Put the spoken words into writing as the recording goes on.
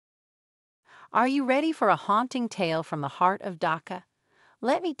Are you ready for a haunting tale from the heart of Dhaka?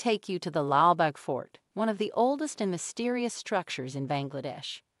 Let me take you to the Lalbagh Fort, one of the oldest and mysterious structures in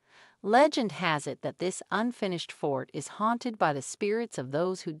Bangladesh. Legend has it that this unfinished fort is haunted by the spirits of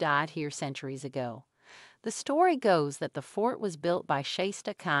those who died here centuries ago. The story goes that the fort was built by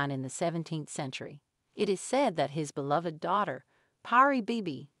Shaista Khan in the 17th century. It is said that his beloved daughter, Pari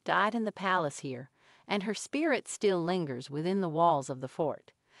Bibi, died in the palace here, and her spirit still lingers within the walls of the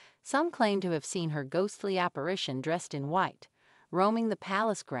fort. Some claim to have seen her ghostly apparition dressed in white, roaming the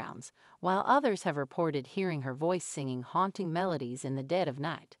palace grounds, while others have reported hearing her voice singing haunting melodies in the dead of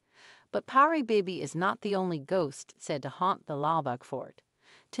night. But Pari Bibi is not the only ghost said to haunt the Lalbagh Fort.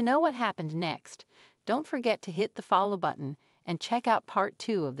 To know what happened next, don't forget to hit the follow button and check out part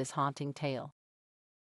 2 of this haunting tale.